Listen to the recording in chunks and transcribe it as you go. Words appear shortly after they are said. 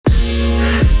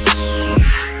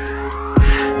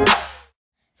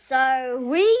So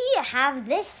we have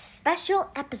this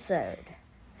special episode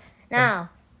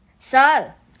now.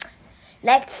 So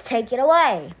let's take it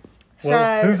away.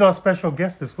 Well, who's our special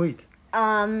guest this week?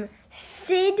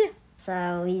 Sid.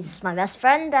 So he's my best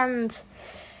friend, and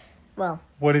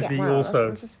what is he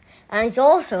also? And he's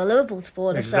also a Liverpool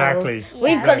supporter. Exactly. So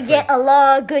we've got to get a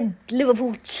lot of good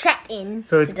Liverpool chat in.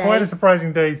 So it's today. quite a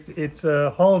surprising day. It's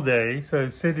a holiday, so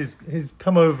Sid has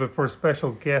come over for a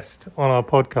special guest on our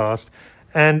podcast.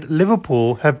 And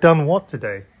Liverpool have done what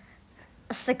today?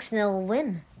 A 6-0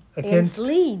 win Against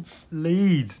Leeds.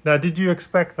 Leeds. Now, did you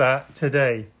expect that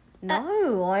today?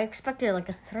 No, I expected like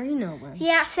a 3-0 win.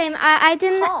 Yeah, same. I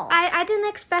didn't. Half. I didn't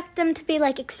expect them to be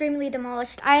like extremely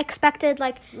demolished. I expected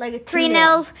like Like a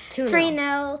 3-0, 2-0.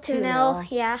 3-0, 2-0.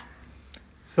 Yeah.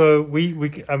 So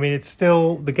I mean, it's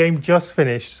still the game just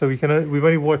finished, so we've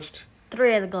only watched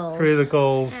 3 of the goals. 3 of the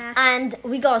goals. Yeah. And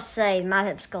we gotta say,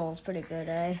 Matip's goal is pretty good,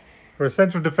 eh? For a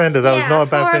central defender, that was not a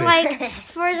bad finish.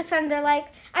 For a defender,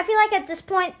 I feel like at this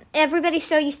point everybody's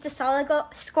so used to solid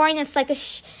scoring. It's like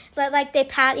like they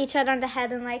pat each other on the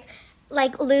head and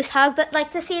like loose hug. But like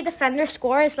to see a defender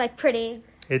score is like pretty.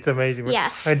 It's amazing.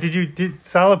 Yes. And did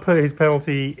Salah put his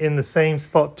penalty in the same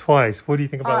spot twice? What do you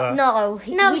think about that? No,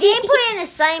 he didn't put it in the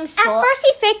same At spot. first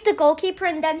he faked the goalkeeper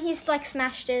and then he's like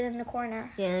smashed it in the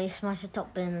corner. Yeah, he smashed the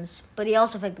top bins, but he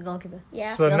also faked the goalkeeper.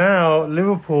 Yeah. So now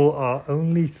Liverpool are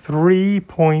only 3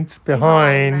 points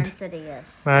behind Man City,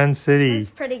 yes. Man City.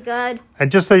 That's pretty good.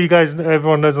 And just so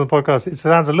everyone knows on the podcast, it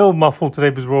sounds a little muffled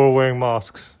today because we're all wearing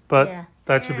masks, but Yeah.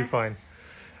 that should be fine.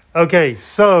 Okay,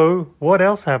 so what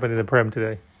else happened in the Prem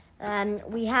today?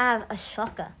 We have a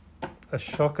shocker. A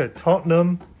shocker.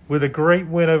 Tottenham with a great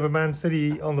win over Man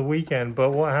City on the weekend, but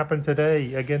what happened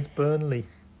today against Burnley?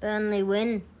 Burnley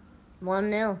win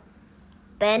 1-0.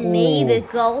 Ben Mee, the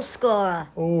goal scorer.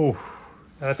 Oh,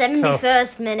 that's 71st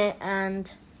tough. minute,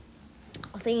 and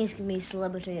I think he's going to be a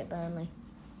celebrity at Burnley.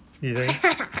 You think?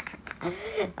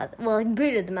 Well, he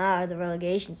booted them out of the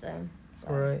relegation zone. So.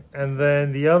 Right. And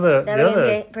then the other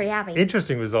Pretty happy.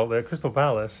 interesting result there, Crystal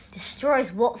Palace.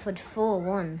 Destroys Watford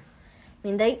 4-1. I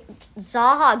mean,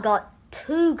 Zaha got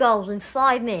 2 goals in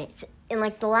 5 minutes in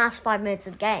like the last 5 minutes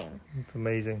of the game. It's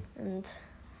amazing. And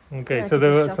Okay, Yeah, so it's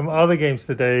there a were shock. some other games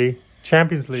today.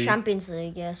 Champions League. Champions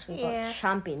League, yes, we Yeah. got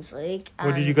Champions League.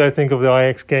 What did you guys think of the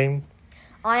Ajax game?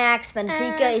 Ajax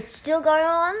Benfica, it's still going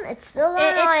on. It's still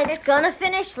going on. It's gonna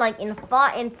finish like in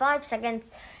 5 seconds,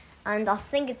 and I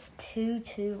think it's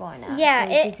 2-2 right now. Yeah,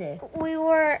 Maybe 2-2. we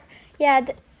were. Yeah,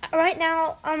 right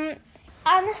now.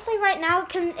 Honestly, right now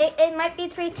it might be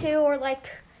 3-2 or like.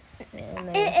 Yeah,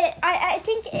 maybe. I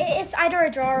think it's either a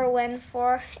draw or a win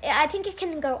for. I think it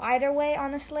can go either way.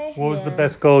 Honestly. What was the Yeah.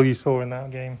 best goal you saw in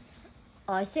that game?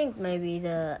 I think maybe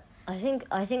I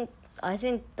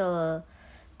think the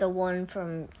one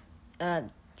from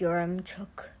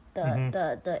Yaremchuk,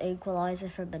 the equalizer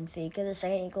for Benfica, the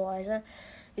second equalizer,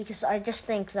 because I just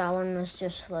think that one was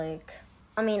just like,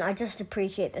 I mean, I just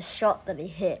appreciate the shot that he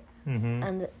hit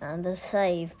Mm-hmm. and the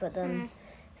save, but then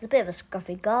it's a bit of a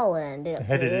scuffy goal and it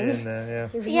Headed it in there,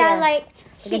 yeah. Yeah, like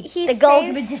he the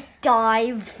goalkeeper saves. just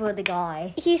dived for the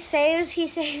guy. He saves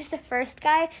the first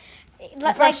guy.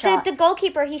 first Like shot. the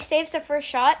goalkeeper, he saves the first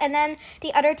shot, and then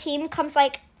the other team comes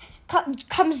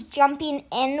jumping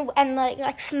in and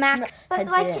like smack. But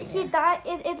Heads like it in, he yeah. died.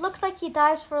 It looks like he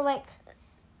dies for like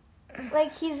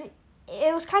he's.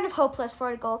 It was kind of hopeless for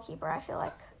the goalkeeper. I feel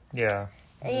like. Yeah.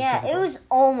 Yeah, it was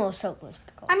almost hopeless for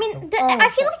the goal. I mean, I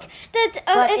Almost feel hopeless. like that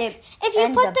But if you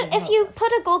ended put up being if you hopeless.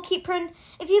 put a goalkeeper in,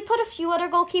 if you put a few other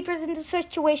goalkeepers in the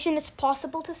situation, it's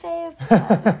possible to save.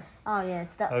 Oh yeah,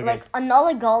 it's that Okay. like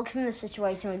another goal in the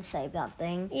situation would save that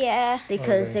thing Yeah.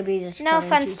 because Okay. they'd be just No cutting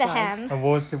offense two to sides. him. And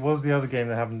what was the other game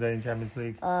that happened there in Champions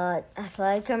League?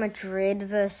 Atletico Madrid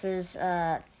versus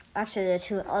actually there are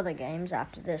 2 other games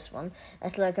after this one.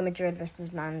 Atletico Madrid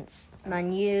versus Man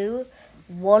U,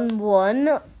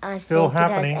 1-1. I Still think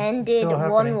happening. it has ended Still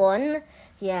happening. 1-1.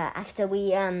 Yeah, after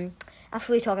we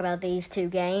talk about these 2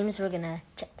 games, we're gonna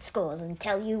check the scores and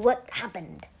tell you what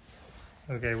happened.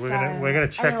 Okay, we're So, gonna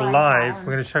check anyway, live.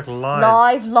 We're gonna check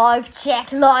live. Live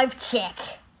check.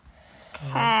 Okay.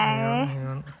 Hang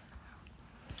on.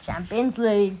 Champions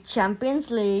League.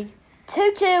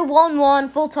 2-2, 1-1,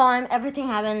 full time. Everything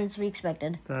happened as we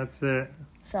expected. That's it.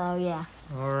 So, yeah.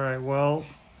 All right. Well,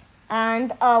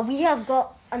 And we have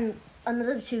got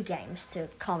another 2 games to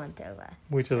comment over.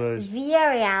 which of those?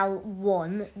 Villarreal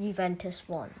won, Juventus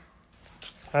won.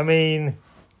 I mean,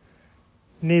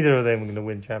 neither of them are going to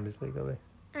win Champions League, are they?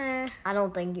 I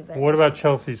don't think Juventus. What about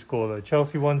Chelsea's score though?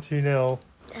 Chelsea won 2-0.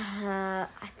 I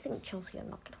think Chelsea are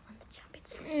not going to win the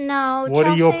Champions No. What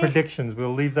are your Chelsea- predictions?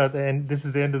 We'll leave that at the end. This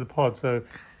is the end of the pod. So,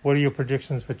 what are your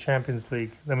predictions for Champions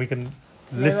League? Then we can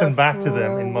listen back to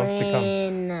them in months to come.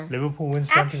 Win. Liverpool wins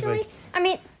Champions Actually, League. I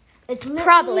mean, It's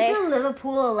Probably. either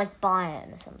Liverpool or like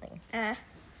Bayern or something.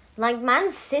 Like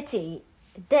Man City,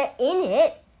 they're in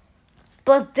it,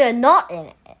 but they're not in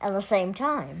it at the same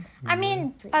time. I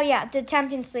mean, oh yeah, the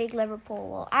Champions League, Liverpool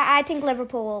will. I think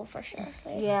Liverpool will for sure.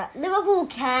 Yeah, Liverpool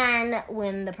can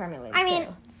win the Premier League. I mean,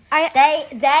 too. I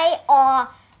they are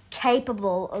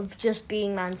capable of just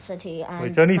being Man City. And Well,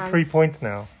 it's only Man 3 points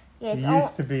now. Yeah, It it's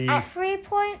used to be at 3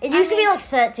 points. It used to be like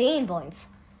 13 points.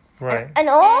 right. And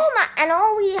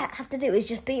all we have to do is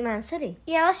just beat Man City.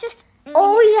 Yeah, let's just.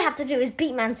 All we have to do is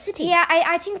beat Man City. Yeah,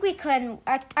 I think we can.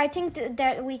 I think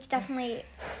that we definitely.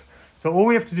 So all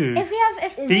we have to do If we have,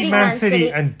 if Is beat Man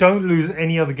City and don't lose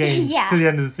any other games Yeah. to the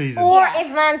end of the season. Or Yeah. if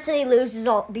Man City loses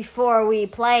all before we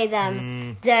play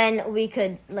them, then we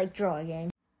could like draw a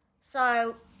game.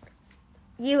 So,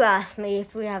 you asked me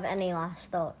if we have any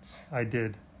last thoughts. I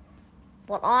did.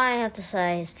 What I have to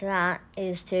say is to that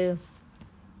is to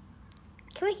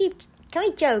can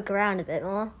we joke around a bit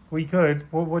more? We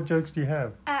could. What jokes do you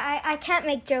have? I can't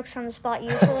make jokes on the spot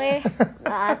usually.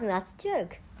 I think that's a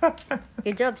joke.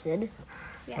 Your job, Sid.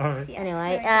 Yes, Alright. yes,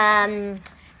 Anyway, very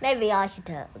maybe I should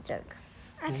tell a joke.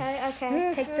 good.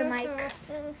 Okay, take the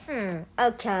mic.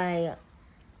 Okay.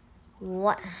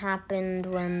 What happened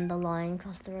when the lion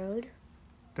crossed the road?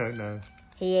 Don't know.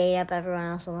 He ate up everyone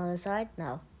else on the other side?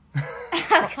 No.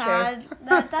 God,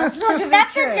 that's not even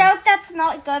that's true. a joke that's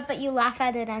not good, but you laugh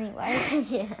at it anyway.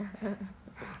 Yeah.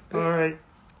 All right.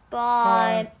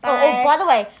 Bye. Bye. Oh, by the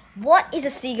way, what is a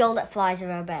seagull that flies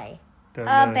over a bay? Don't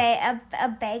know. A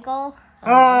bagel.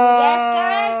 Yes,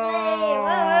 correctly.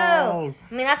 Woo-hoo.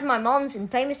 I mean, that's my mom's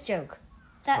infamous joke.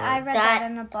 That I read that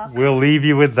in a book. We'll leave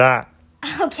you with that.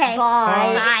 Okay.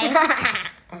 Bye. Bye.